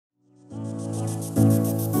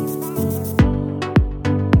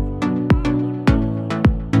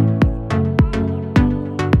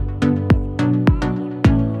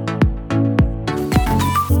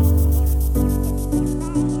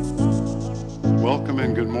Welcome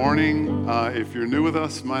and good morning. If you're new with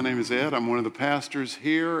us, my name is Ed. I'm one of the pastors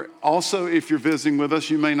here. Also, if you're visiting with us,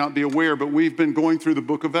 you may not be aware, but we've been going through the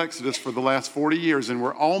book of Exodus for the last 40 years, and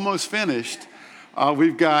we're almost finished.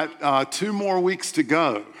 We've got 2 more weeks to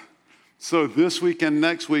go. So this week and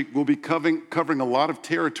next week, we'll be covering a lot of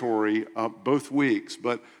territory both weeks.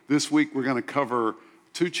 But this week, we're going to cover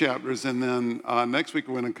 2 chapters, and then next week,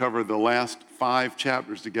 we're going to cover the last 5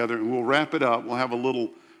 chapters together, and we'll wrap it up. We'll have a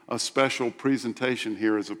special presentation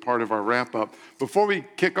here as a part of our wrap-up. Before we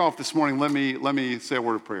kick off this morning, let me say a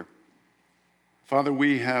word of prayer. Father,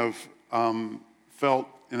 we have felt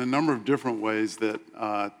in a number of different ways that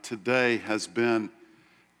today has been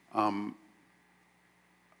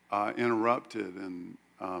interrupted, and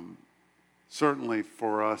certainly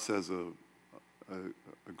for us as a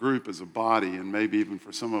group, as a body, and maybe even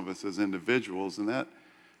for some of us as individuals, and that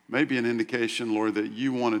may be an indication, Lord, that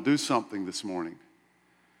you want to do something this morning.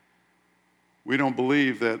 We don't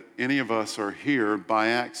believe that any of us are here by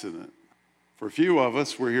accident. For a few of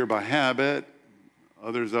us, we're here by habit.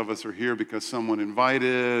 Others of us are here because someone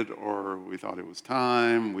invited, or we thought it was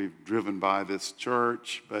time. We've driven by this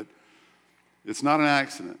church, but it's not an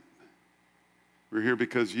accident. We're here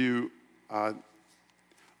because you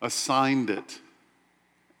assigned it,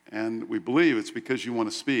 and we believe it's because you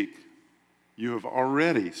want to speak. You have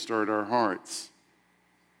already stirred our hearts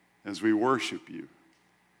as we worship you.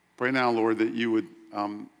 Pray now, Lord, that you would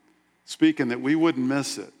speak and that we wouldn't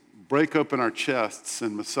miss it. Break open our chests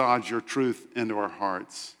and massage your truth into our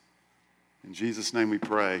hearts. In Jesus' name we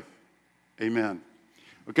pray. Amen.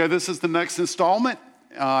 Okay, this is the next installment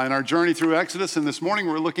in our journey through Exodus, and this morning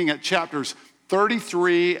we're looking at chapters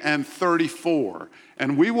 33 and 34.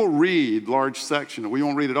 And we will read large sections. We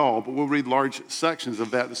won't read it all, but we'll read large sections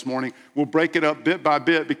of that this morning. We'll break it up bit by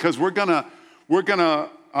bit because we're gonna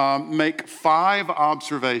make 5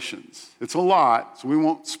 observations. It's a lot, so we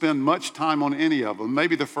won't spend much time on any of them.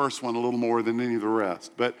 Maybe the first one a little more than any of the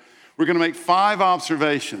rest. But we're going to make 5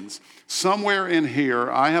 observations. Somewhere in here,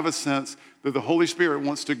 I have a sense that the Holy Spirit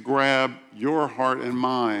wants to grab your heart and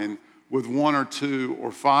mind with 1 or 2 or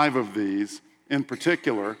 5 of these in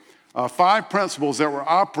particular. 5 principles that were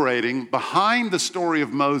operating behind the story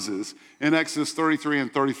of Moses in Exodus 33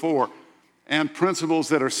 and 34, and principles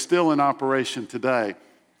that are still in operation today.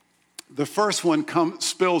 The first one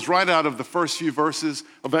spills right out of the first few verses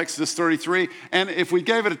of Exodus 33. And if we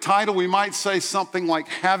gave it a title, we might say something like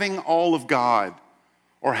having all of God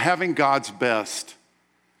or having God's best.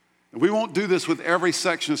 And we won't do this with every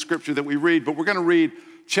section of Scripture that we read, but we're going to read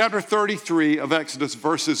chapter 33 of Exodus,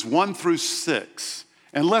 verses 1 through 6.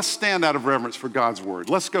 And let's stand out of reverence for God's word.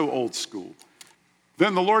 Let's go old school.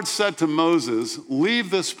 Then the Lord said to Moses, "Leave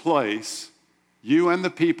this place, you and the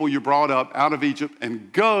people you brought up out of Egypt,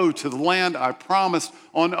 and go to the land I promised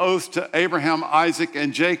on oath to Abraham, Isaac,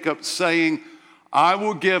 and Jacob, saying, I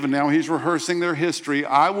will give," and now he's rehearsing their history,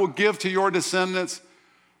 "I will give to your descendants,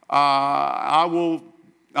 I will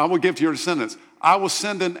give to your descendants. I will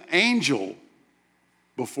send an angel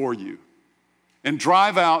before you and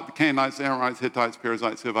drive out the Canaanites, Amorites, Hittites,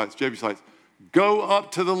 Perizzites, Hivites, Jebusites. Go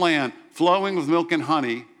up to the land flowing with milk and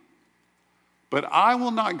honey, but I will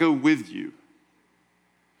not go with you,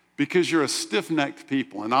 because you're a stiff-necked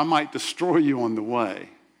people, and I might destroy you on the way."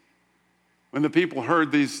 When the people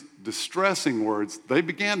heard these distressing words, they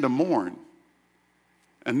began to mourn.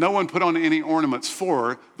 And no one put on any ornaments,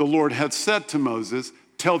 for the Lord had said to Moses,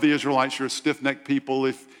 "Tell the Israelites you're a stiff-necked people.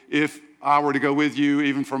 If I were to go with you,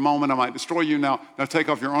 even for a moment, I might destroy you. Now take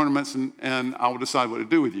off your ornaments, and I will decide what to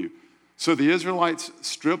do with you." So the Israelites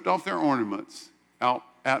stripped off their ornaments out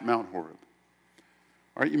at Mount Horeb.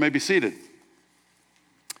 All right, you may be seated.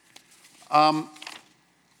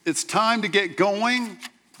 It's time to get going,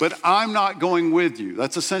 but I'm not going with you.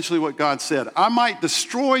 That's essentially what God said. I might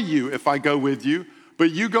destroy you if I go with you,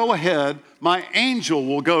 but you go ahead. My angel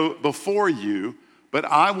will go before you, but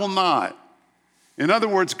I will not. In other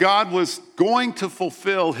words, God was going to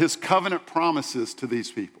fulfill his covenant promises to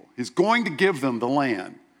these people. He's going to give them the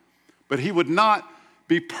land, but he would not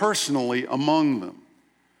be personally among them.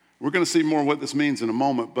 We're going to see more what this means in a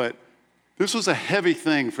moment, but this was a heavy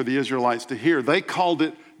thing for the Israelites to hear. They called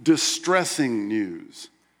it distressing news.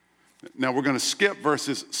 Now we're going to skip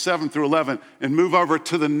verses 7 through 11 and move over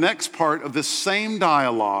to the next part of this same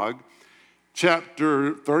dialogue,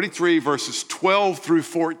 chapter 33, verses 12 through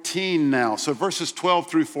 14 now. So verses 12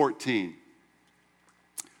 through 14.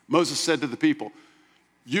 Moses said to the people,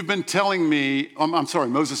 Moses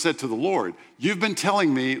said to the Lord, "You've been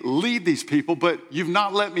telling me, lead these people, but you've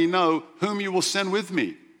not let me know whom you will send with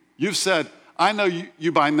me. You've said, I know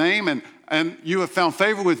you by name, and you have found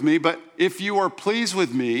favor with me, but if you are pleased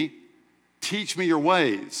with me, teach me your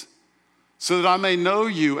ways, so that I may know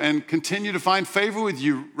you and continue to find favor with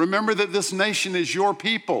you. Remember that this nation is your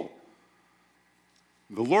people."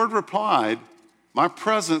 The Lord replied, "My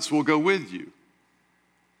presence will go with you,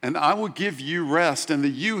 and I will give you rest." And the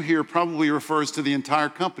 "you" here probably refers to the entire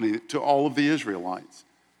company, to all of the Israelites.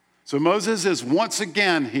 So Moses is once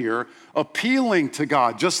again here appealing to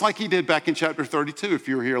God, just like he did back in chapter 32, if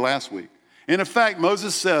you were here last week. In effect,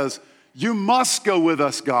 Moses says, "You must go with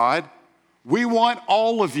us, God. We want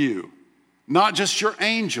all of you, not just your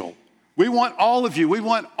angel. We want all of you. We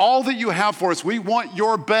want all that you have for us. We want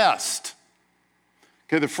your best."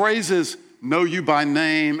 Okay, the phrases "know you by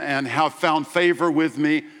name" and "have found favor with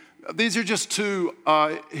me," these are just two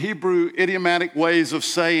Hebrew idiomatic ways of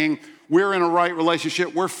saying we're in a right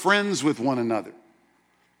relationship. We're friends with one another.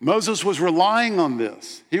 Moses was relying on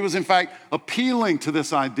this. He was, in fact, appealing to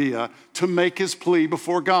this idea to make his plea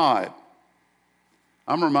before God.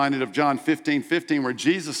 I'm reminded of John 15:15, where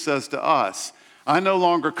Jesus says to us, "I no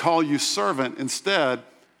longer call you servant. Instead,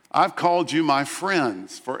 I've called you my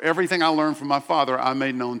friends. For everything I learned from my Father, I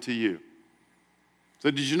made known to you."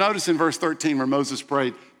 So did you notice in verse 13 where Moses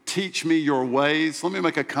prayed, "Teach me your ways"? Let me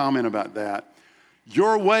make a comment about that.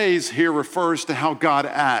 Your ways here refers to how God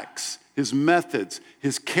acts, his methods,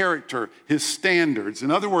 his character, his standards.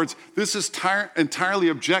 In other words, this is entirely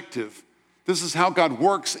objective. This is how God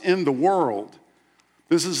works in the world.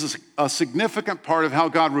 This is a significant part of how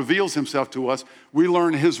God reveals himself to us. We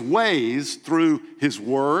learn his ways through his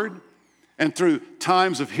word and through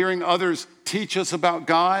times of hearing others teach us about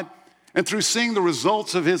God and through seeing the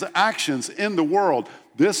results of his actions in the world.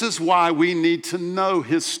 This is why we need to know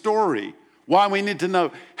his story, why we need to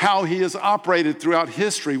know how he has operated throughout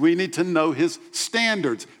history. We need to know his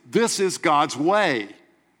standards. This is God's way.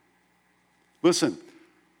 Listen,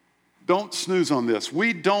 don't snooze on this.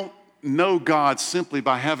 We don't know God simply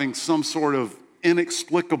by having some sort of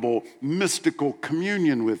inexplicable, mystical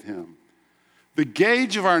communion with him. The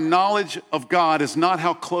gauge of our knowledge of God is not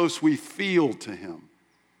how close we feel to him.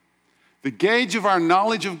 The gauge of our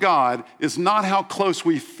knowledge of God is not how close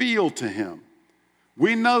we feel to him.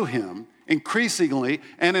 We know him increasingly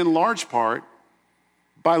and in large part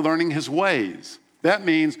by learning his ways. That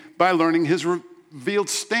means by learning his revealed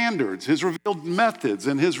standards, his revealed methods,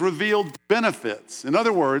 and his revealed benefits. In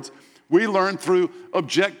other words, we learn through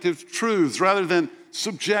objective truths rather than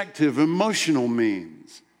subjective, emotional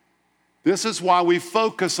means. This is why we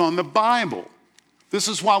focus on the Bible. This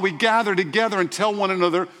is why we gather together and tell one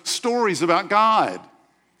another stories about God.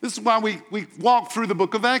 This is why we walk through the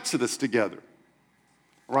book of Exodus together.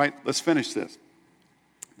 All right, let's finish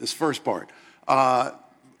this first part.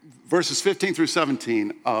 Verses 15 through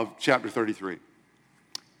 17 of chapter 33.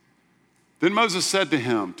 Then Moses said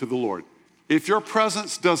to the Lord, "If your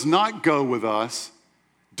presence does not go with us,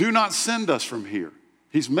 do not send us from here."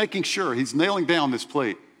 He's making sure, he's nailing down this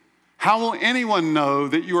plea. "How will anyone know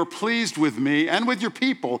that you are pleased with me and with your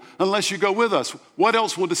people unless you go with us? What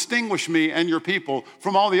else will distinguish me and your people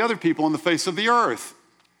from all the other people on the face of the earth?"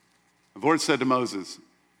 The Lord said to Moses,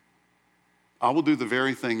 "I will do the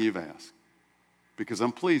very thing you've asked because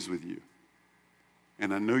I'm pleased with you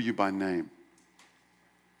and I know you by name."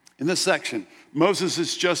 In this section, Moses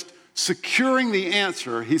is just securing the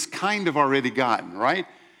answer he's kind of already gotten, right?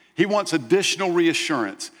 He wants additional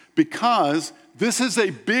reassurance because this is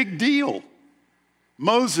a big deal.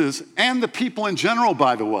 Moses and the people in general,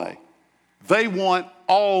 by the way, they want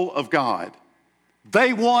all of God.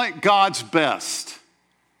 They want God's best.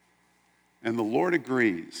 And the Lord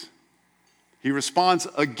agrees. He responds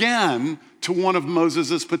again to one of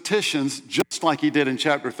Moses' petitions, just like he did in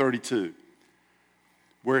chapter 32,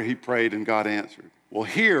 where he prayed and God answered. Well,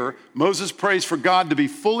 here, Moses prays for God to be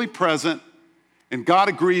fully present, and God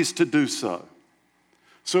agrees to do so.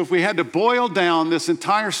 So if we had to boil down this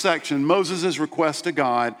entire section, Moses' request to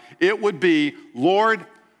God, it would be, "Lord,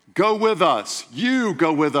 go with us. You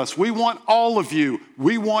go with us. We want all of you.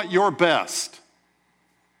 We want your best."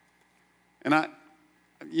 And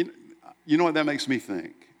you know what that makes me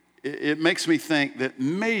think? It makes me think that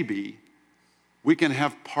maybe we can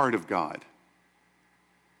have part of God.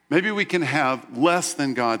 Maybe we can have less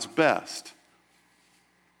than God's best.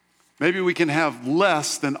 Maybe we can have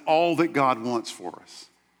less than all that God wants for us.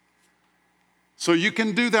 So you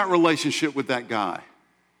can do that relationship with that guy,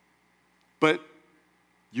 but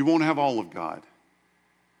you won't have all of God.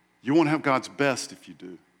 You won't have God's best if you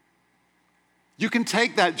do. You can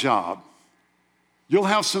take that job. You'll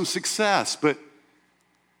have some success, but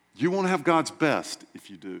you won't have God's best if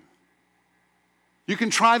you do. You can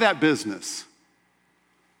try that business,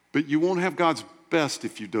 but you won't have God's best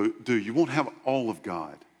if you do. You won't have all of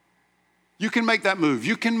God. You can make that move.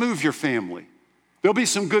 You can move your family. There'll be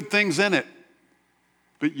some good things in it,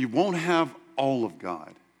 but you won't have all of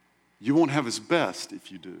God. You won't have his best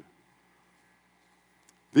if you do.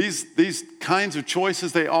 These kinds of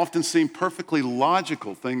choices, they often seem perfectly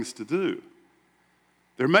logical things to do.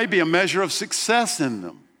 There may be a measure of success in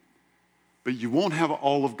them, but you won't have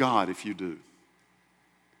all of God if you do.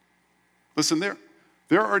 Listen,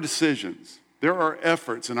 there are decisions, there are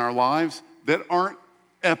efforts in our lives that aren't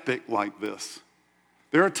epic like this.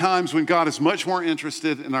 There are times when God is much more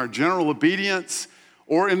interested in our general obedience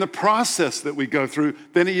or in the process that we go through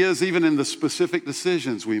than he is even in the specific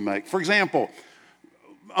decisions we make. For example,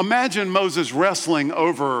 imagine Moses wrestling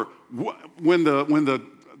over when the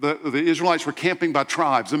Israelites were camping by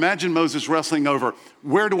tribes. Imagine Moses wrestling over,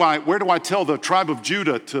 where do I tell the tribe of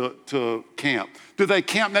Judah to camp? Do they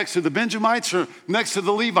camp next to the Benjamites or next to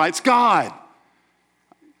the Levites? God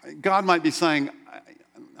might be saying,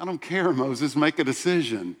 I don't care, Moses, make a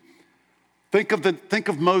decision. Think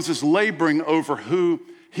of Moses laboring over who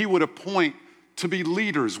he would appoint to be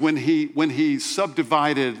leaders when he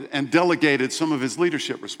subdivided and delegated some of his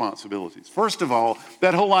leadership responsibilities. First of all,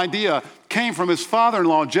 that whole idea came from his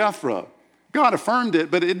father-in-law, Jethro. God affirmed it,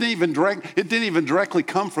 but it didn't even directly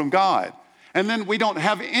come from God. And then we don't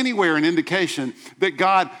have anywhere an indication that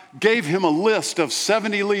God gave him a list of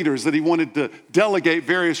 70 leaders that he wanted to delegate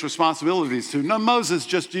various responsibilities to. No, Moses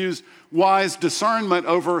just used wise discernment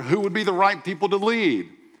over who would be the right people to lead.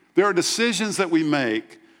 There are decisions that we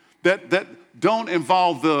make that don't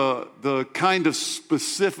involve the kind of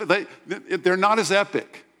specific, they're not as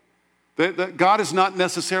epic. God is not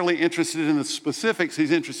necessarily interested in the specifics.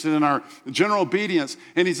 He's interested in our general obedience,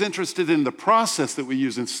 and he's interested in the process that we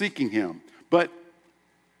use in seeking him. But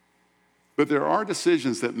there are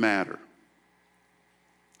decisions that matter.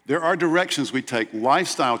 There are directions we take,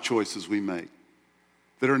 lifestyle choices we make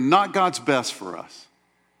that are not God's best for us.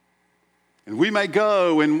 And we may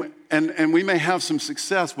go and we may have some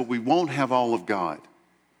success, but we won't have all of God.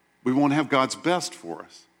 We won't have God's best for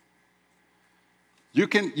us. You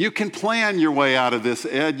can plan your way out of this,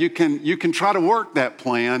 Ed. You can try to work that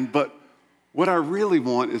plan, but what I really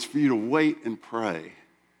want is for you to wait and pray.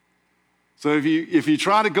 So if you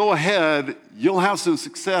try to go ahead, you'll have some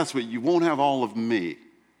success, but you won't have all of me.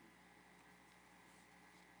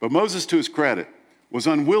 But Moses, to his credit, was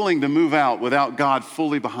unwilling to move out without God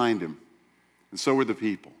fully behind him. And so were the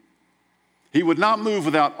people. He would not move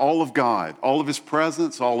without all of God, all of his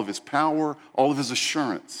presence, all of his power, all of his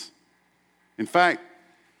assurance. In fact,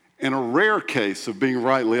 in a rare case of being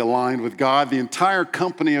rightly aligned with God, the entire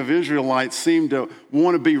company of Israelites seemed to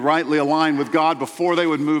want to be rightly aligned with God before they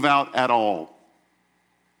would move out at all.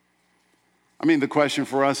 I mean, the question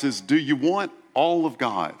for us is, do you want all of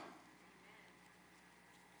God?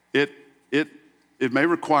 It may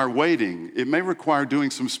require waiting. It may require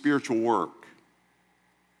doing some spiritual work.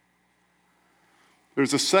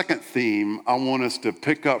 There's a second theme I want us to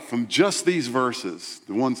pick up from just these verses,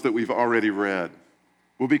 the ones that we've already read.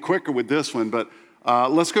 We'll be quicker with this one, but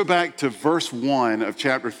let's go back to verse 1 of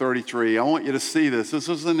chapter 33. I want you to see this. This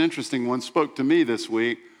was an interesting one, spoke to me this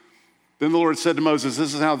week. Then the Lord said to Moses,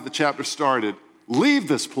 this is how the chapter started. Leave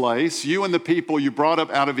this place, you and the people you brought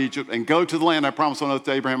up out of Egypt, and go to the land I promised on oath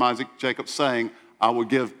to Abraham, Isaac, Jacob, saying, I will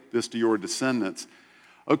give this to your descendants.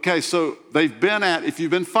 Okay, so they've been if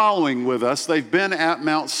you've been following with us, they've been at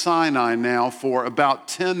Mount Sinai now for about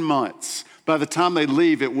 10 months. By the time they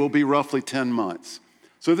leave, it will be roughly 10 months.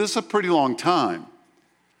 So this is a pretty long time.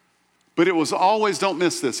 But it was always, don't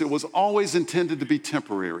miss this, it was always intended to be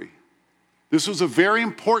temporary. This was a very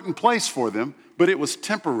important place for them, but it was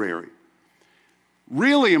temporary.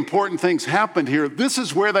 Really important things happened here. This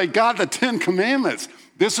is where they got the 10 Commandments.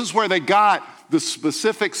 This is where they got the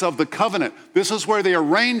specifics of the covenant. This is where they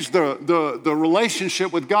arranged the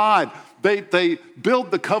relationship with God. They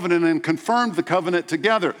built the covenant and confirmed the covenant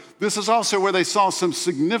together. This is also where they saw some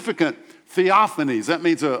significant theophanies. That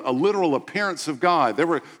means a literal appearance of God. There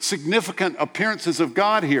were significant appearances of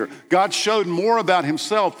God here. God showed more about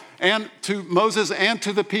himself and to Moses and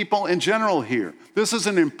to the people in general here. This is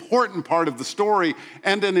an important part of the story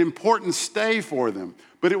and an important stay for them,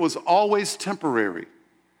 but it was always temporary.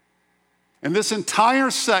 And this entire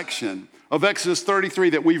section of Exodus 33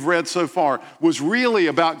 that we've read so far was really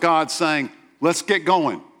about God saying, let's get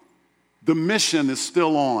going. The mission is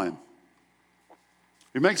still on.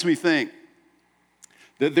 It makes me think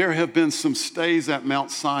that there have been some stays at Mount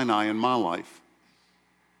Sinai in my life.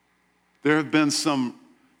 There have been some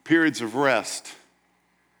periods of rest,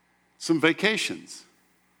 some vacations.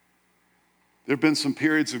 There have been some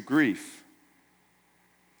periods of grief.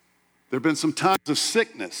 There have been some times of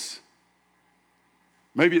sickness.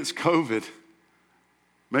 Maybe it's COVID.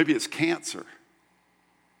 Maybe it's cancer.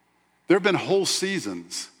 There have been whole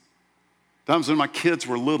seasons, times when my kids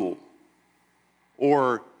were little,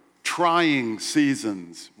 or trying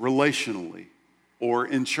seasons relationally or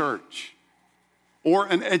in church, or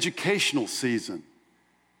an educational season.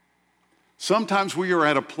 Sometimes we are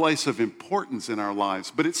at a place of importance in our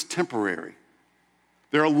lives, but it's temporary.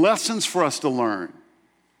 There are lessons for us to learn,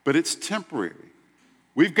 but it's temporary.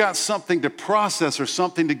 We've got something to process or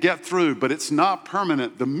something to get through, but it's not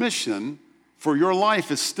permanent. The mission for your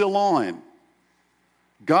life is still on.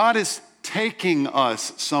 God is taking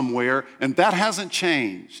us somewhere, and that hasn't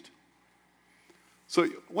changed. So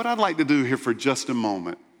what I'd like to do here for just a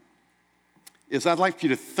moment is I'd like you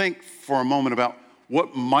to think for a moment about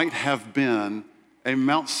what might have been a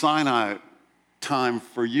Mount Sinai time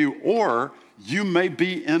for you, or you may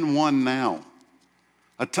be in one now.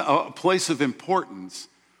 A place of importance,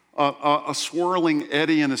 a swirling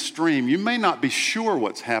eddy in a stream. You may not be sure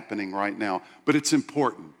what's happening right now, but it's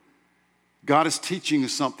important. God is teaching you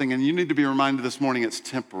something, and you need to be reminded this morning it's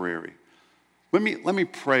temporary. Let me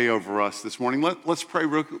pray over us this morning. Let's pray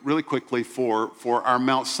really quickly for our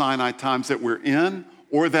Mount Sinai times that we're in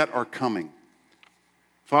or that are coming.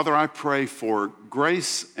 Father, I pray for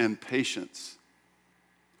grace and patience.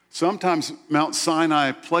 Sometimes Mount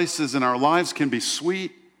Sinai places in our lives can be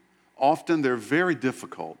sweet. Often they're very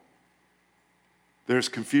difficult. There's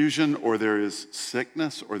confusion, or there is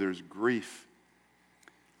sickness, or there's grief.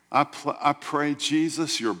 I pray,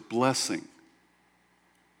 Jesus, your blessing,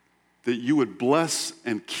 that you would bless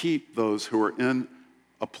and keep those who are in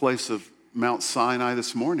a place of Mount Sinai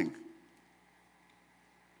this morning.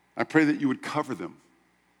 I pray that you would cover them.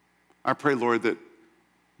 I pray, Lord, that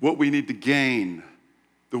what we need to gain,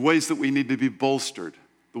 the ways that we need to be bolstered,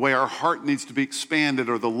 the way our heart needs to be expanded,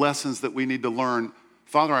 or the lessons that we need to learn,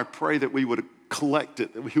 Father, I pray that we would collect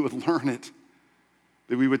it, that we would learn it,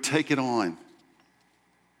 that we would take it on.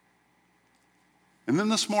 And then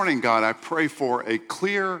this morning, God, I pray for a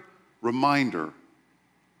clear reminder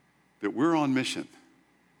that we're on mission.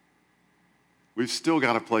 We've still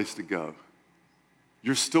got a place to go.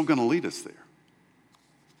 You're still going to lead us there.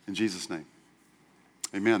 In Jesus' name,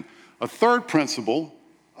 amen. A third principle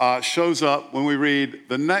shows up when we read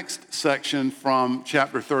the next section from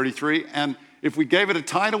chapter 33. And if we gave it a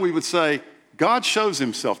title, we would say, God shows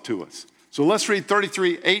himself to us. So let's read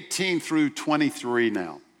 33:18 through 23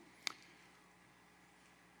 now.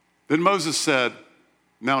 Then Moses said,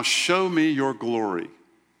 now show me your glory.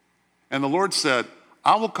 And the Lord said,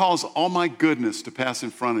 I will cause all my goodness to pass in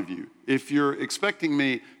front of you. If you're expecting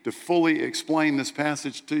me to fully explain this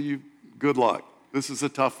passage to you, good luck. This is a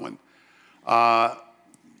tough one.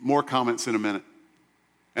 More comments in a minute.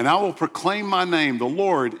 And I will proclaim my name, the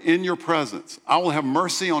Lord, in your presence. I will have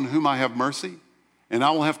mercy on whom I have mercy, and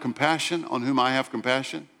I will have compassion on whom I have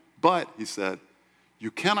compassion. But, he said, you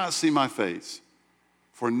cannot see my face,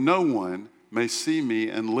 for no one may see me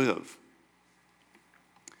and live.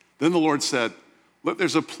 Then the Lord said, look,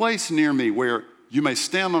 there's a place near me where you may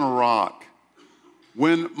stand on a rock.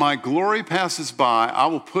 When my glory passes by, I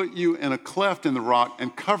will put you in a cleft in the rock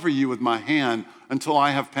and cover you with my hand until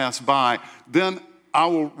I have passed by. Then I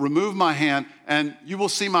will remove my hand and you will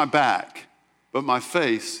see my back, but my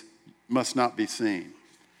face must not be seen.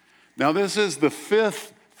 Now this is the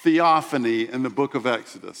fifth theophany in the book of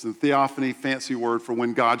Exodus. And theophany, fancy word for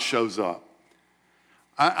when God shows up.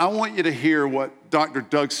 I want you to hear what Dr.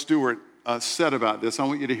 Doug Stewart said about this. I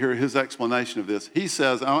want you to hear his explanation of this. He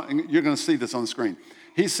says, you're going to see this on the screen.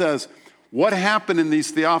 He says, what happened in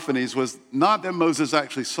these theophanies was not that Moses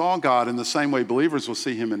actually saw God in the same way believers will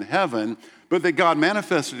see him in heaven, but that God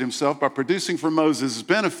manifested himself by producing for Moses'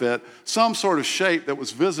 benefit some sort of shape that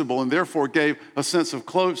was visible and therefore gave a sense of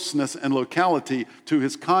closeness and locality to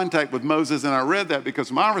his contact with Moses. And I read that because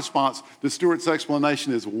my response to Stewart's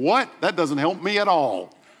explanation is, what? That doesn't help me at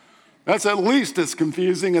all. That's at least as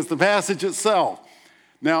confusing as the passage itself.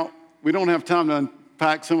 Now, we don't have time to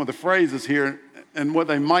unpack some of the phrases here and what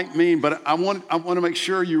they might mean, but I want to make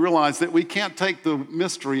sure you realize that we can't take the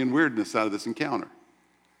mystery and weirdness out of this encounter.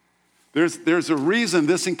 There's a reason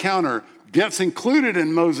this encounter gets included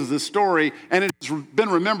in Moses' story, and it's been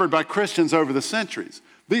remembered by Christians over the centuries.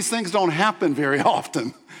 These things don't happen very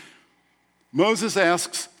often. Moses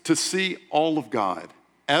asks to see all of God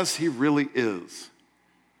as he really is.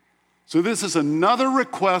 So this is another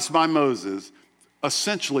request by Moses,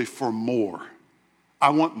 essentially for more. I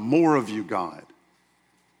want more of you, God.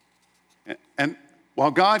 And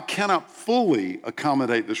while God cannot fully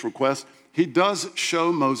accommodate this request, he does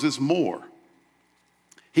show Moses more.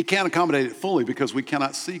 He can't accommodate it fully because we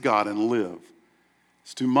cannot see God and live.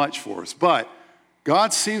 It's too much for us. But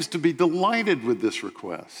God seems to be delighted with this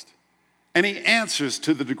request, and he answers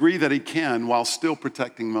to the degree that he can while still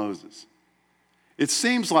protecting Moses. It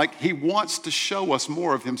seems like he wants to show us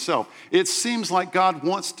more of himself. It seems like God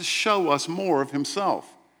wants to show us more of himself.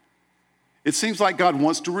 It seems like God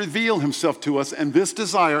wants to reveal himself to us, and this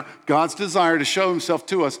desire, God's desire to show himself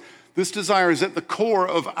to us, this desire is at the core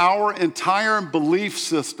of our entire belief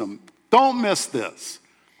system. Don't miss this.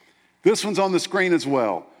 This one's on the screen as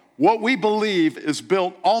well. What we believe is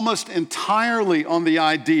built almost entirely on the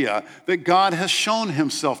idea that God has shown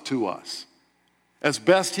himself to us as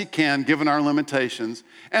best he can, given our limitations,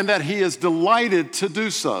 and that he is delighted to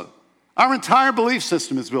do so. Our entire belief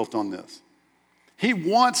system is built on this. He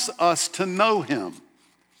wants us to know him.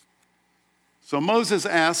 So Moses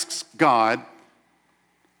asks God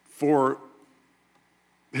for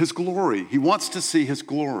his glory. He wants to see his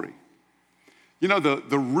glory. You know,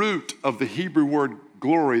 the root of the Hebrew word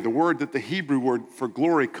glory, the word that the Hebrew word for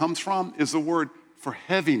glory comes from, is the word for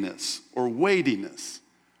heaviness or weightiness.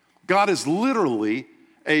 God is literally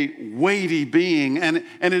a weighty being, and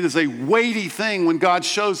it is a weighty thing when God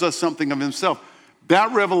shows us something of himself.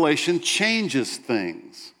 That revelation changes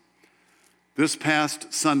things. This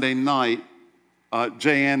past Sunday night,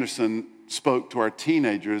 Jay Anderson spoke to our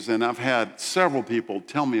teenagers, and I've had several people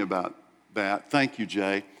tell me about that. Thank you,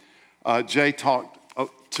 Jay. Jay talked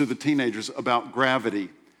to the teenagers about gravity.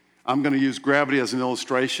 I'm going to use gravity as an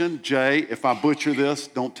illustration. Jay, if I butcher this,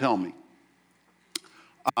 don't tell me.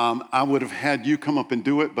 I would have had you come up and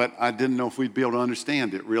do it, but I didn't know if we'd be able to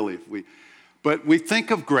understand it, really. But we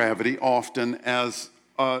think of gravity often as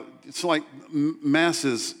it's like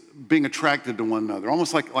masses being attracted to one another,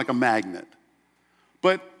 almost like a magnet.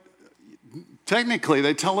 But technically,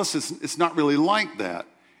 they tell us it's not really like that.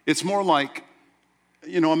 It's more like,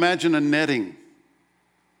 imagine a netting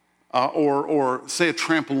or say a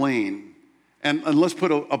trampoline, and let's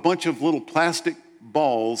put a bunch of little plastic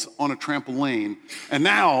balls on a trampoline, and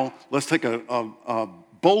now let's take a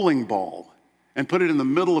bowling ball and put it in the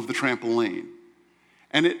middle of the trampoline.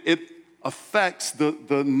 And it affects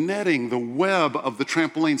the netting, the web of the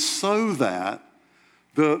trampoline, so that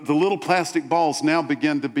the little plastic balls now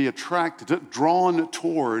begin to be attracted, drawn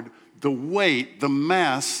toward the weight, the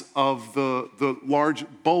mass of the large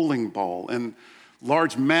bowling ball. And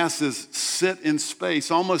large masses sit in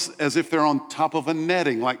space almost as if they're on top of a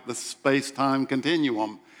netting, like the space-time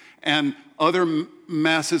continuum. And other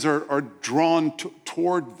masses are drawn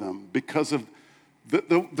toward them because of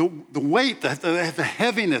the weight, the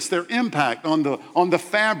heaviness, their impact on the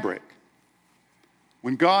fabric.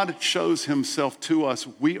 When God shows himself to us,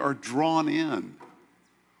 we are drawn in.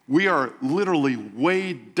 We are literally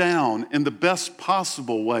weighed down in the best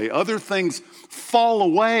possible way. Other things fall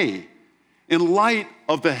away in light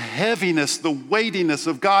of the heaviness, the weightiness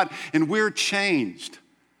of God, and we're changed.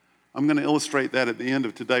 I'm going to illustrate that at the end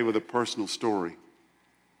of today with a personal story.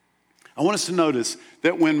 I want us to notice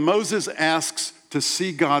that when Moses asks to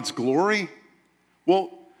see God's glory, well,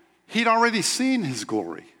 he'd already seen his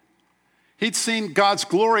glory. He'd seen God's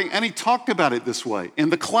glory, and he talked about it this way. In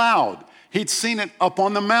the cloud, he'd seen it up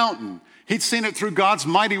on the mountain. He'd seen it through God's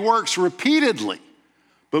mighty works repeatedly.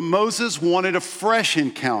 But Moses wanted a fresh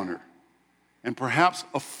encounter, and perhaps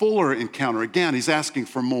a fuller encounter. Again, he's asking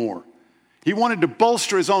for more. He wanted to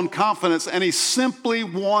bolster his own confidence, and he simply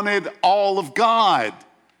wanted all of God.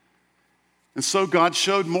 And so God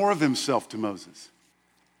showed more of himself to Moses.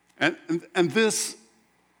 And this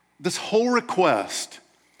whole request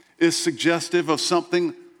is suggestive of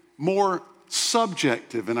something more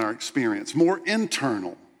subjective in our experience, more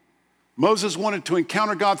internal. Moses wanted to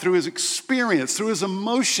encounter God through his experience, through his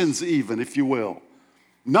emotions even, if you will.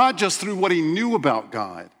 Not just through what he knew about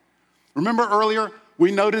God. Remember earlier,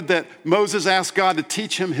 we noted that Moses asked God to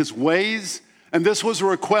teach him his ways, and this was a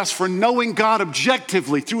request for knowing God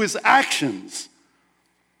objectively through his actions.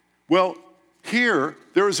 Well, here,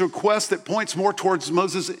 there is a request that points more towards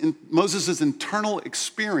Moses' internal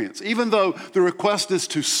experience. Even though the request is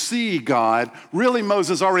to see God, really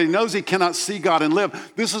Moses already knows he cannot see God and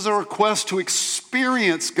live. This is a request to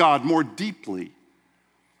experience God more deeply.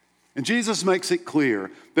 And Jesus makes it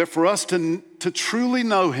clear that for us to truly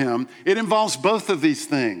know him, it involves both of these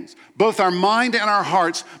things, both our mind and our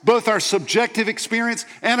hearts, both our subjective experience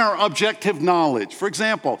and our objective knowledge. For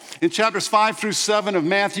example, in chapters 5 through 7 of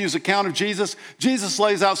Matthew's account of Jesus, Jesus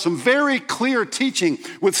lays out some very clear teaching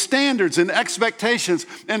with standards and expectations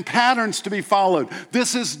and patterns to be followed.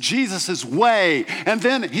 This is Jesus' way. And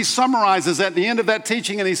then he summarizes at the end of that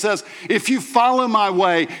teaching and he says, if you follow my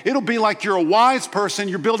way, it'll be like you're a wise person,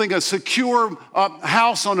 you're building a secure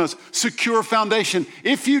house house on a secure foundation.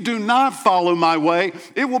 If you do not follow my way,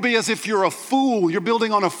 it will be as if you're a fool. You're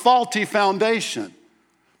building on a faulty foundation.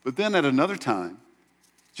 But then at another time,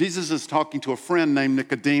 Jesus is talking to a friend named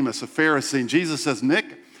Nicodemus, a Pharisee. And Jesus says, Nick,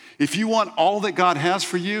 if you want all that God has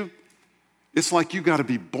for you, it's like you've got to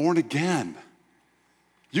be born again.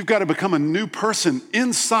 You've got to become a new person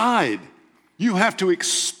inside. You have to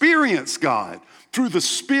experience God through the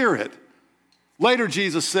Spirit. Later,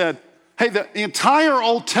 Jesus said, hey, the entire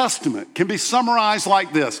Old Testament can be summarized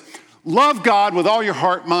like this. Love God with all your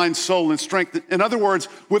heart, mind, soul, and strength. In other words,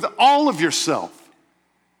 with all of yourself.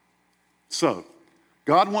 So,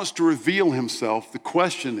 God wants to reveal himself. The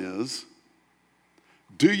question is,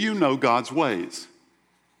 do you know God's ways?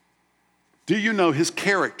 Do you know his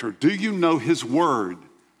character? Do you know his word?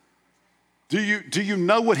 Do you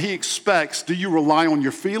know what he expects? Do you rely on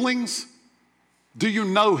your feelings? Do you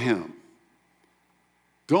know him?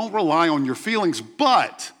 Don't rely on your feelings,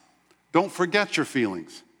 but don't forget your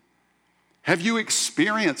feelings. Have you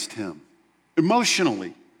experienced him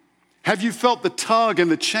emotionally? Have you felt the tug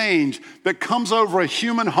and the change that comes over a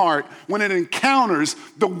human heart when it encounters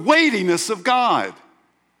the weightiness of God?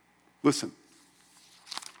 Listen,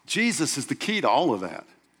 Jesus is the key to all of that.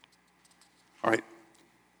 All right,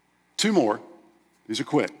 2 more. These are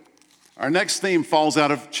quick. Our next theme falls out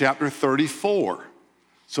of chapter 34.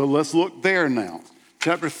 So let's look there now.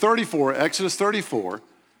 Chapter 34, Exodus 34,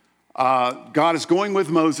 God is going with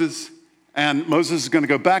Moses, and Moses is going to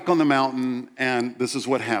go back on the mountain, and this is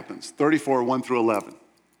what happens. 34, 1 through 11.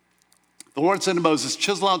 The Lord said to Moses,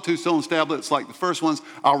 chisel out 2 stone tablets like the first ones.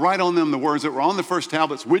 I'll write on them the words that were on the first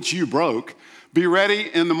tablets, which you broke. Be ready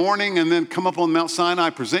in the morning and then come up on Mount Sinai.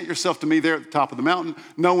 Present yourself to me there at the top of the mountain.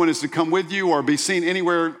 No one is to come with you or be seen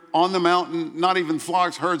anywhere on the mountain. Not even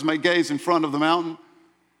flocks, herds may gaze in front of the mountain.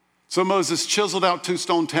 So Moses chiseled out 2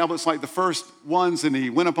 stone tablets like the first ones, and he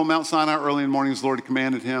went up on Mount Sinai early in the morning as the Lord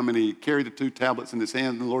commanded him, and he carried the 2 tablets in his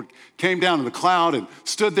hand. And the Lord came down in the cloud and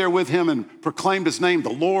stood there with him and proclaimed his name, the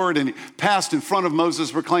Lord. And he passed in front of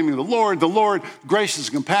Moses, proclaiming the Lord, gracious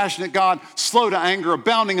and compassionate God, slow to anger,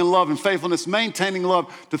 abounding in love and faithfulness, maintaining love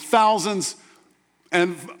to thousands,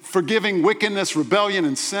 and forgiving wickedness, rebellion,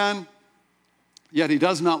 and sin. Yet he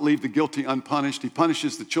does not leave the guilty unpunished. He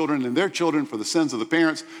punishes the children and their children for the sins of the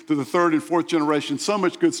parents to the 3rd and 4th generation. So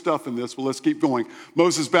much good stuff in this. Well, let's keep going.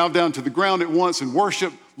 Moses bowed down to the ground at once and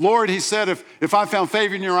worshiped. Lord, he said, if I found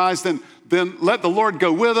favor in your eyes, then let the Lord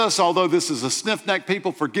go with us. Although this is a stiff-necked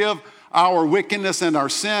people, forgive our wickedness and our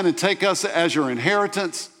sin and take us as your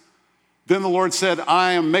inheritance. Then the Lord said,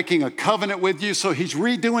 I am making a covenant with you. So he's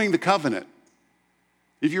redoing the covenant.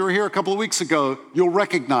 If you were here a couple of weeks ago, you'll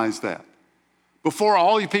recognize that. Before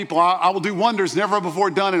all you people, I will do wonders never before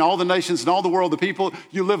done in all the nations and all the world. The people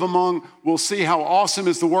you live among will see how awesome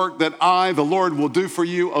is the work that I, the Lord, will do for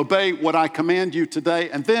you. Obey what I command you today.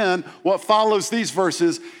 And then what follows these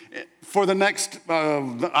verses for the next,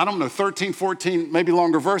 13, 14, maybe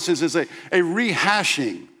longer verses is a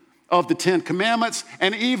rehashing of the 10 commandments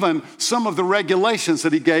and even some of the regulations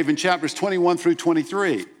that he gave in chapters 21 through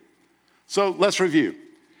 23. So let's review.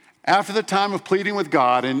 After the time of pleading with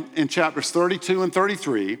God in chapters 32 and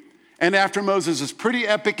 33, and after Moses' pretty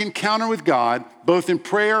epic encounter with God, both in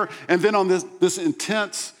prayer and then on this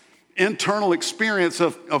intense internal experience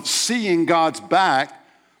of seeing God's back,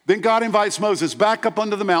 then God invites Moses back up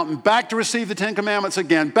onto the mountain, back to receive the 10 commandments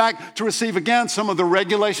again, back to receive again some of the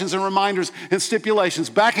regulations and reminders and stipulations,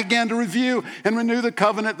 back again to review and renew the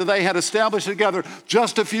covenant that they had established together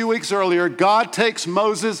just a few weeks earlier. God takes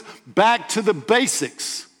Moses back to the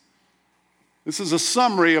basics. This is a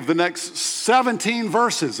summary of the next 17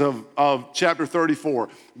 verses of chapter 34.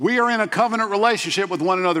 We are in a covenant relationship with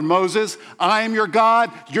one another. Moses, I am your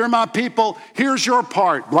God. You're my people. Here's your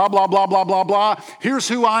part. Blah, blah, blah, blah, blah, blah. Here's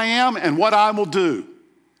who I am and what I will do.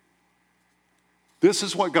 This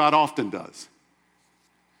is what God often does.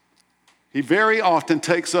 He very often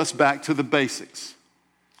takes us back to the basics.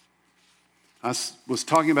 I was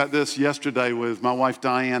talking about this yesterday with my wife,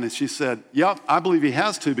 Diane, and she said, yep, I believe he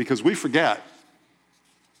has to because we forget.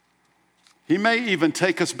 He may even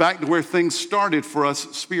take us back to where things started for us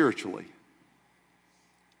spiritually.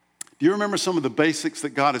 Do you remember some of the basics that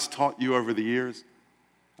God has taught you over the years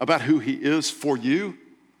about who he is for you,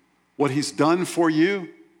 what he's done for you,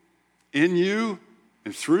 in you,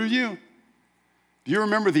 and through you? Do you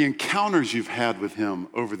remember the encounters you've had with him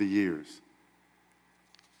over the years?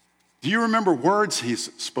 Do you remember words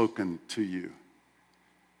he's spoken to you?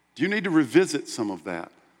 Do you need to revisit some of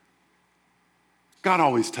that? God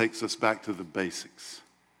always takes us back to the basics.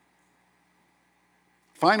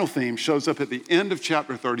 Final theme shows up at the end of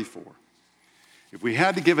chapter 34. If we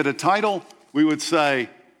had to give it a title, we would say,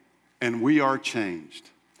 and we are changed.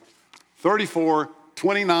 34,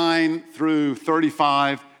 29 through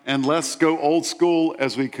 35, and let's go old school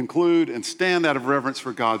as we conclude and stand out of reverence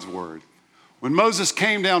for God's word. When Moses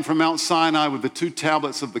came down from Mount Sinai with the 2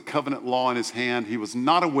 tablets of the covenant law in his hand, he was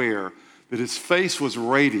not aware that his face was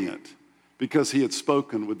radiant because he had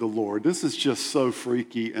spoken with the Lord. This is just so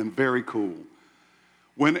freaky and very cool.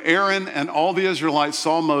 When Aaron and all the Israelites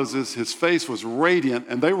saw Moses, his face was radiant,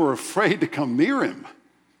 and they were afraid to come near him.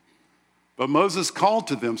 But Moses called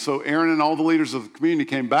to them, so Aaron and all the leaders of the community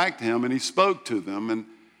came back to him, and he spoke to them. And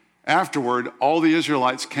afterward, all the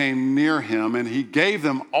Israelites came near him, and he gave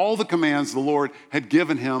them all the commands the Lord had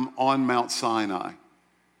given him on Mount Sinai.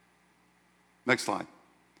 Next slide.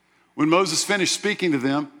 When Moses finished speaking to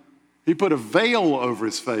them, he put a veil over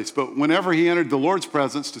his face, but whenever he entered the Lord's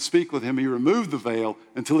presence to speak with him, he removed the veil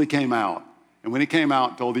until he came out. And when he came out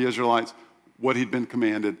and told the Israelites what he'd been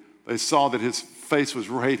commanded, they saw that his face was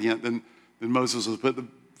radiant. Then Moses would put the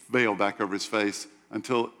veil back over his face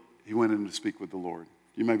until he went in to speak with the Lord.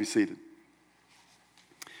 You may be seated.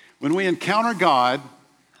 When we encounter God,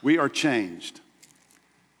 we are changed.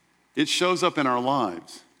 It shows up in our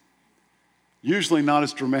lives. Usually not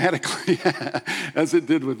as dramatically as it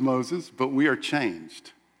did with Moses, but we are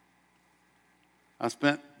changed. I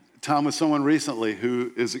spent time with someone recently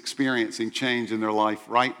who is experiencing change in their life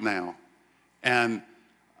right now. And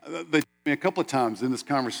they told me a couple of times in this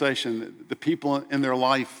conversation, the people in their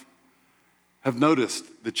life have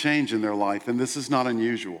noticed the change in their life, and this is not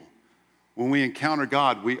unusual. When we encounter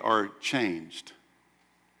God, we are changed.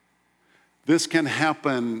 This can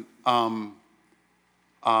happen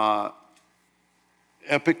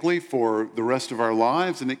epically for the rest of our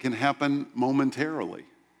lives, and it can happen momentarily.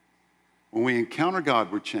 When we encounter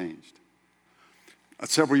God, we're changed.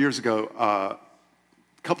 Several years ago, a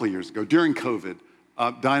couple of years ago, during COVID,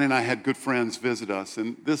 Diane and I had good friends visit us,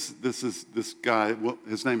 and this guy, well,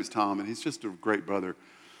 his name is Tom, and he's just a great brother.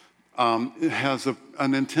 Has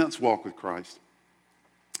an intense walk with Christ.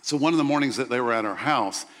 So one of the mornings that they were at our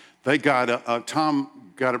house, Tom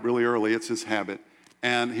got up really early, it's his habit,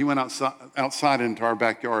 and he went outside into our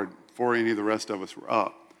backyard before any of the rest of us were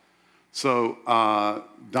up. So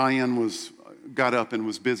Diane got up and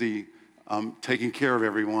was busy taking care of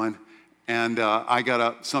everyone. And I got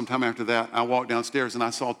up sometime after that. I walked downstairs and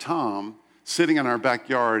I saw Tom sitting in our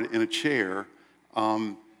backyard in a chair,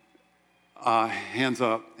 hands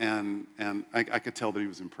up, and I could tell that he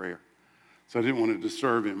was in prayer. So I didn't want to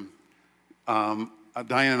disturb him.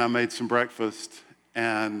 Diane and I made some breakfast,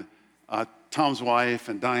 and Tom's wife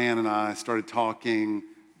and Diane and I started talking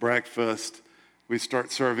breakfast. We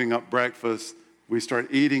start serving up breakfast. We start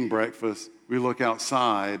eating breakfast. We look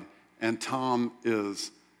outside, and Tom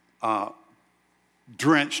is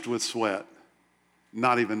drenched with sweat,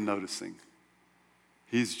 not even noticing.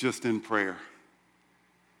 He's just in prayer.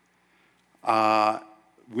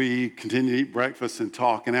 We continue to eat breakfast and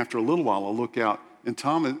talk, and after a little while, I look out, and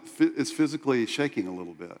Tom is physically shaking a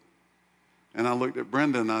little bit. And I looked at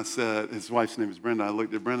Brenda, and I said, his wife's name is Brenda. I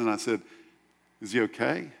looked at Brenda, and I said, "Is he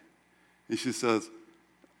okay?" And she says,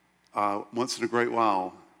 "Once in a great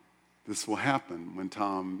while, this will happen when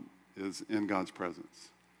Tom is in God's presence.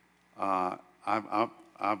 I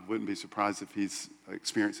wouldn't be surprised if he's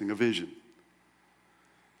experiencing a vision."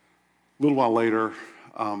 A little while later,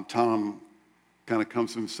 Tom kind of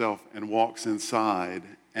comes to himself and walks inside,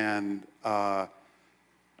 and I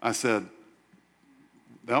said,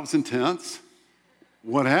 "That was intense.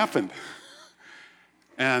 What happened?"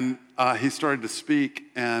 And he started to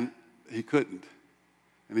speak, and he couldn't.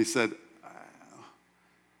 And he said,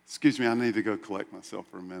 "Excuse me, I need to go collect myself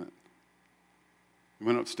for a minute." He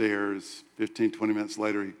went upstairs. 15, 20 minutes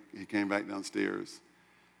later, he came back downstairs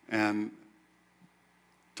and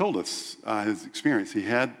told us his experience. He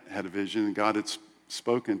had a vision, and God had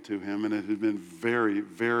spoken to him, and it had been very,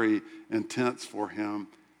 very intense for him.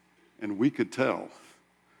 And we could tell.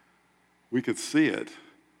 We could see it.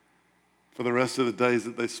 For the rest of the days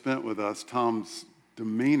that they spent with us, Tom's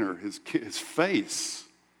demeanor, his face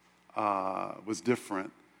was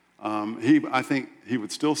different. I think he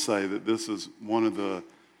would still say that this is one of the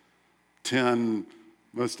 10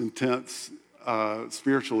 most intense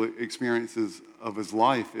spiritual experiences of his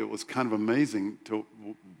life. It was kind of amazing to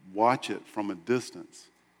watch it from a distance.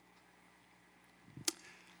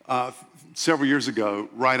 Several years ago,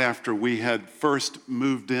 right after we had first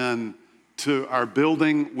moved in to our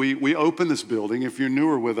building, we opened this building. If you're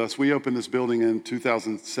newer with us, we opened this building in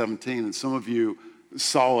 2017, and some of you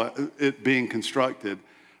saw it being constructed.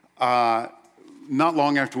 Not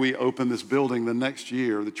long after we opened this building, the next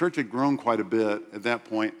year, the church had grown quite a bit at that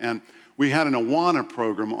point, and We had an Awana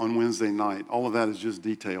program on Wednesday night. All of that is just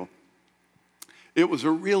detail. It was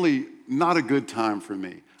a really not a good time for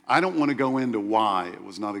me. I don't want to go into why it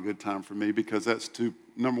was not a good time for me because that's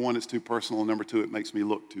number one, it's too personal, and number two, it makes me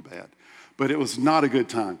look too bad. But it was not a good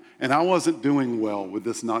time, and I wasn't doing well with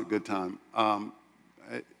this not good time. I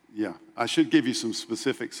should give you some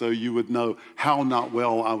specifics so you would know how not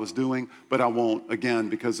well I was doing, but I won't, again,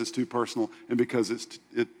 because it's too personal and because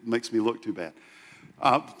it makes me look too bad.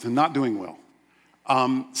 To not doing well.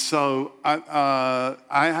 So I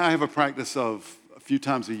have a practice of a few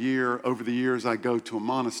times a year. Over the years, I go to a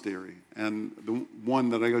monastery. And the one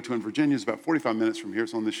that I go to in Virginia is about 45 minutes from here.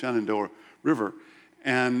 It's on the Shenandoah River.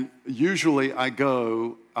 And usually I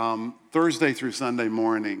go Thursday through Sunday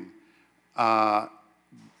morning.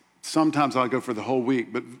 Sometimes I'll go for the whole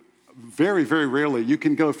week, but very, very rarely. You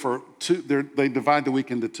can go for two. They divide the week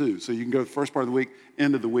into two. So you can go the first part of the week,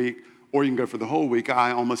 end of the week, or you can go for the whole week.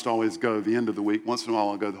 I almost always go the end of the week. Once in a while,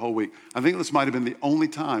 I'll go the whole week. I think this might have been the only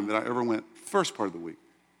time that I ever went first part of the week.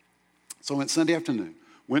 So I went Sunday afternoon,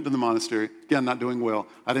 went to the monastery. Again, not doing well.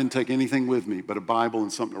 I didn't take anything with me but a Bible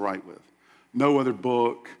and something to write with. No other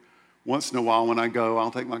book. Once in a while when I go,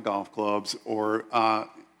 I'll take my golf clubs,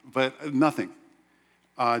 but nothing.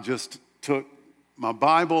 I just took my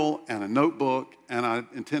Bible and a notebook, and I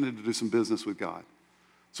intended to do some business with God.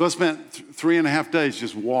 So I spent 3.5 days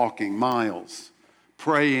just walking miles,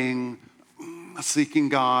 praying, seeking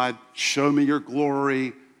God, show me your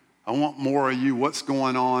glory. I want more of you. What's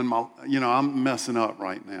going on? I'm messing up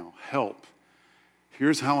right now. Help.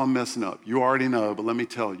 Here's how I'm messing up. You already know, but let me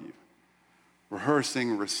tell you.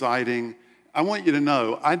 Rehearsing, reciting. I want you to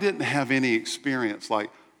know I didn't have any experience like,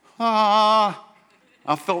 I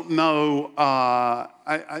felt no, I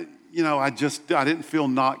didn't feel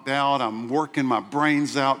knocked out. I'm working my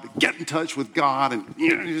brains out to get in touch with God and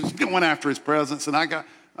just going after his presence. And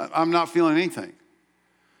I'm not feeling anything.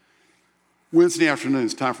 Wednesday afternoon,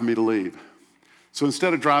 it's time for me to leave. So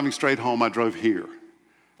instead of driving straight home, I drove here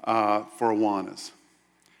for Awanas.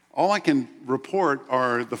 All I can report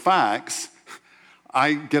are the facts.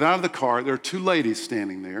 I get out of the car. There are two ladies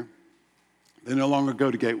standing there. They no longer go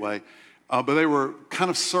to Gateway. But they were kind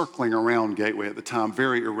of circling around Gateway at the time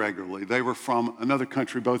very irregularly. They were from another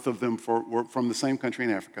country. Both of them were from the same country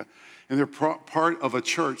in Africa. And they're part of a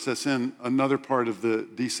church that's in another part of the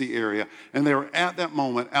D.C. area. And they were at that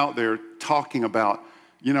moment out there talking about,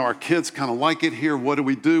 our kids kind of like it here. What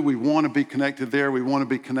do? We want to be connected there. We want to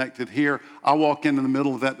be connected here. I walk into the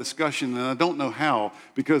middle of that discussion, and I don't know how,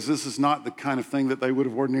 because this is not the kind of thing that they would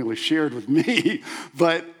have ordinarily shared with me.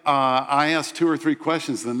 But I asked 2 or 3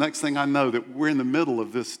 questions. And the next thing I know, that we're in the middle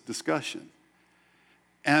of this discussion.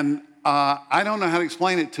 And I don't know how to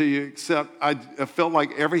explain it to you, except I felt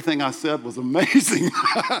like everything I said was amazing.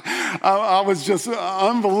 I was just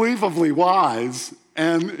unbelievably wise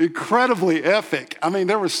and incredibly epic. I mean,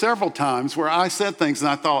 there were several times where I said things and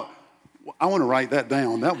I thought, I want to write that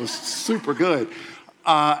down. That was super good.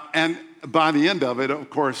 And by the end of it, of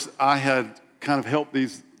course, I had kind of helped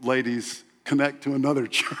these ladies connect to another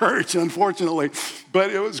church, unfortunately. But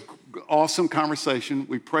it was awesome conversation.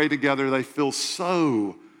 We pray together. They feel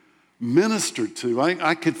so ministered to.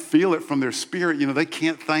 I could feel it from their spirit. They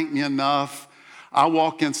can't thank me enough. I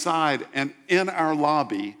walk inside, and in our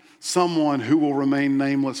lobby, someone who will remain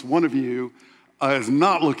nameless, one of you, is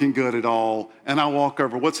not looking good at all. And I walk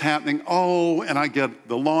over, what's happening? Oh, and I get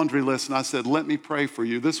the laundry list, and I said, let me pray for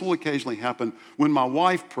you. This will occasionally happen when my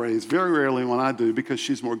wife prays, very rarely when I do, because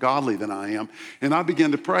she's more godly than I am. And I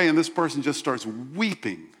begin to pray, and this person just starts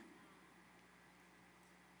weeping.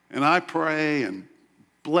 And I pray, and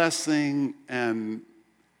blessing, and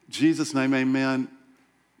Jesus' name, amen.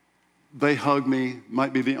 They hug me.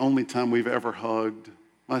 Might be the only time we've ever hugged.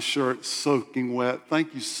 My shirt soaking wet.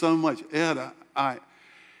 Thank you so much, Ed.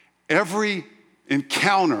 Every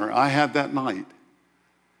encounter I had that night,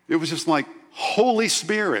 it was just like Holy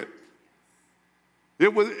Spirit.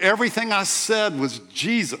 It was everything I said was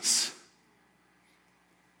Jesus.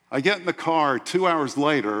 I get in the car 2 hours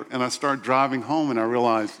later, and I start driving home, and I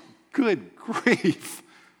realize, good grief,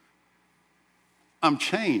 I'm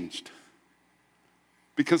changed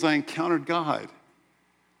because I encountered God.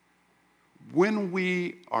 When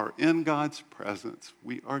we are in God's presence,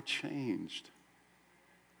 we are changed.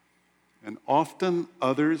 And often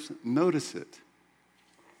others notice it.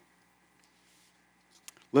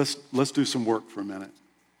 Let's do some work for a minute.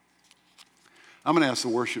 I'm going to ask the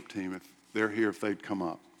worship team if they're here, if they'd come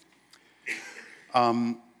up.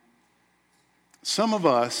 Some of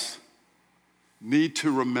us need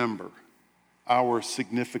to remember our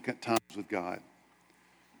significant times with God.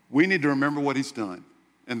 We need to remember what he's done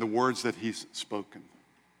and the words that he's spoken.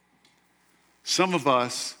 Some of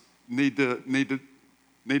us need to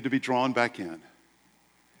be drawn back in.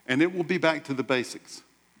 And it will be back to the basics.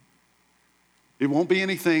 It won't be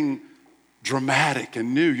anything dramatic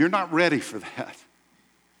and new. You're not ready for that.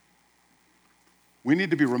 We need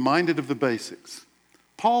to be reminded of the basics.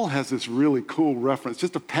 Paul has this really cool reference,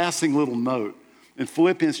 just a passing little note. In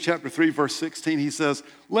Philippians chapter 3, verse 16, he says,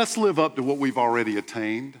 let's live up to what we've already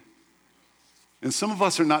attained. And some of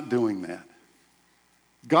us are not doing that.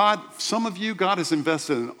 Some of you, God has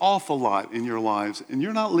invested an awful lot in your lives, and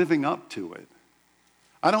you're not living up to it.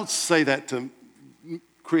 I don't say that to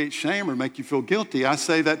create shame or make you feel guilty. I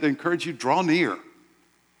say that to encourage you, draw near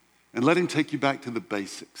and let him take you back to the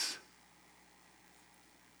basics.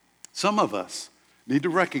 Some of us need to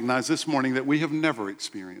recognize this morning that we have never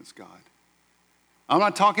experienced God. I'm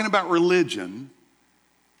not talking about religion,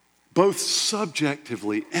 both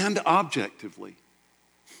subjectively and objectively.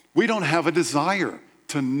 We don't have a desire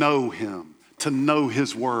to know him, to know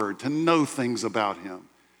his word, to know things about him.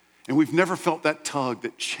 And we've never felt that tug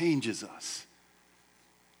that changes us.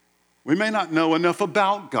 We may not know enough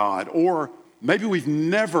about God, or maybe we've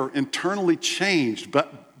never internally changed,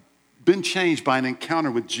 but been changed by an encounter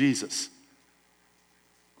with Jesus.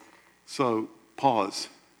 So, pause.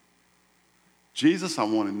 Jesus, I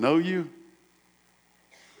want to know you.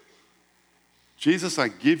 Jesus, I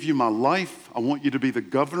give you my life. I want you to be the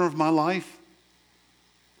governor of my life.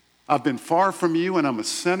 I've been far from you and I'm a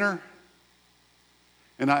sinner.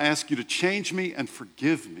 And I ask you to change me and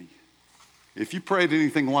forgive me. If you prayed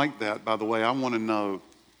anything like that, by the way, I want to know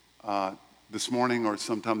this morning or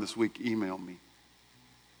sometime this week, email me.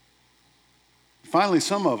 Finally,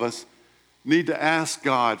 some of us need to ask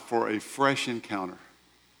God for a fresh encounter.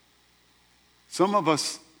 Some of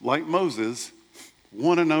us, like Moses,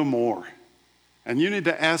 want to know more. And you need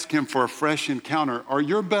to ask him for a fresh encounter. Are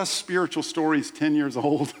your best spiritual stories 10 years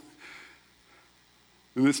old?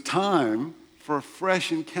 And it's time for a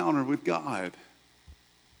fresh encounter with God.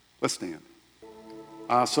 Let's stand.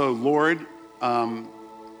 So, Lord,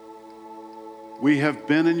 we have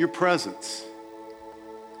been in your presence.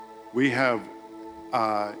 We have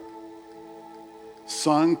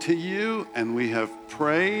sung to you, and we have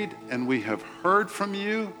prayed, and we have heard from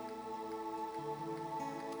you.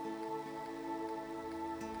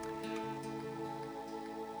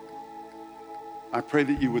 I pray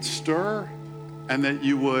that you would stir and that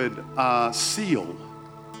you would seal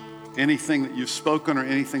anything that you've spoken or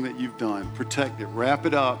anything that you've done. Protect it, wrap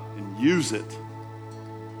it up, and use it.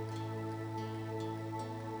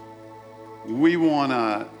 We want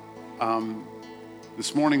to,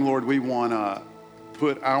 this morning, Lord, we want to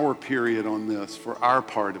put our period on this for our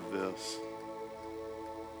part of this.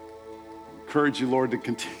 I encourage you, Lord, to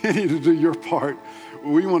continue to do your part.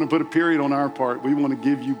 We want to put a period on our part. We want to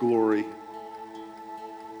give you glory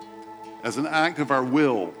as an act of our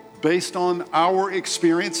will, based on our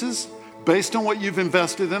experiences, based on what you've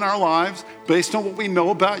invested in our lives, based on what we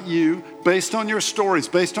know about you, based on your stories,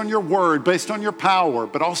 based on your word, based on your power,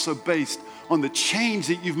 but also based on the change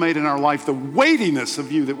that you've made in our life, the weightiness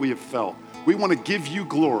of you that we have felt. We want to give you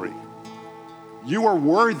glory. You are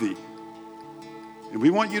worthy. And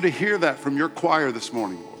we want you to hear that from your choir this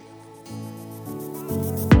morning.